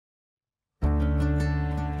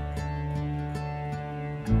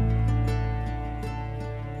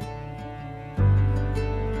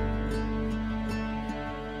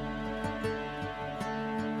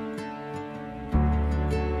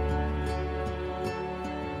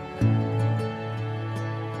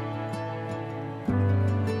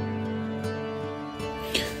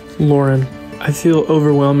Lauren, I feel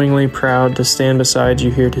overwhelmingly proud to stand beside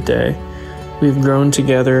you here today. We've grown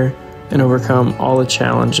together and overcome all the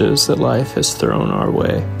challenges that life has thrown our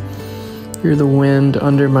way. You're the wind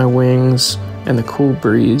under my wings and the cool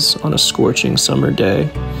breeze on a scorching summer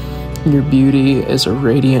day. Your beauty is a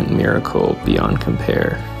radiant miracle beyond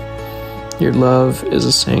compare. Your love is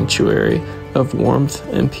a sanctuary of warmth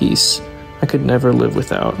and peace I could never live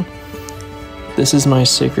without. This is my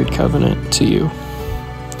sacred covenant to you.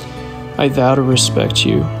 I vow to respect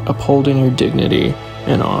you, upholding your dignity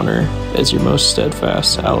and honor as your most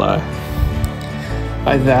steadfast ally.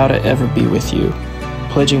 I vow to ever be with you,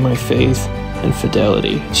 pledging my faith and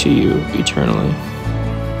fidelity to you eternally.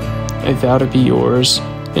 I vow to be yours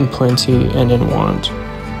in plenty and in want,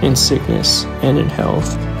 in sickness and in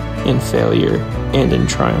health, in failure and in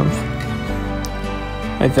triumph.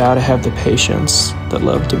 I vow to have the patience that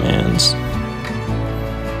love demands.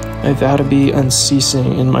 I vow to be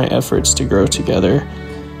unceasing in my efforts to grow together,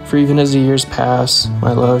 for even as the years pass,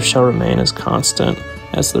 my love shall remain as constant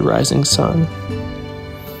as the rising sun.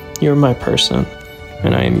 You are my person,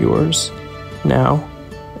 and I am yours, now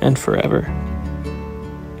and forever.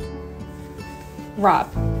 Rob,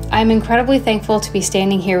 I am incredibly thankful to be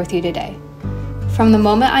standing here with you today. From the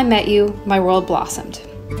moment I met you, my world blossomed.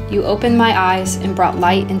 You opened my eyes and brought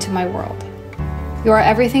light into my world. You are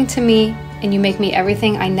everything to me, and you make me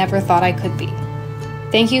everything I never thought I could be.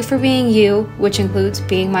 Thank you for being you, which includes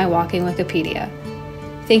being my walking Wikipedia.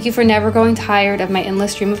 Thank you for never growing tired of my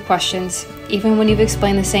endless stream of questions, even when you've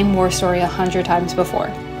explained the same war story 100 times before.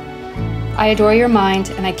 I adore your mind,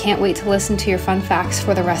 and I can't wait to listen to your fun facts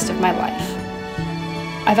for the rest of my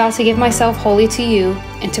life. I vow to give myself wholly to you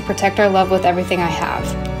and to protect our love with everything I have.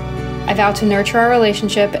 I vow to nurture our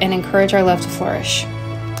relationship and encourage our love to flourish.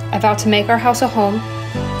 I vow to make our house a home,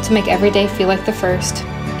 to make every day feel like the first,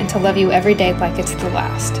 and to love you every day like it's the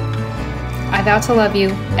last. I vow to love you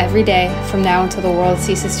every day from now until the world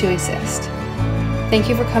ceases to exist. Thank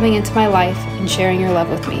you for coming into my life and sharing your love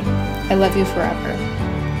with me. I love you forever.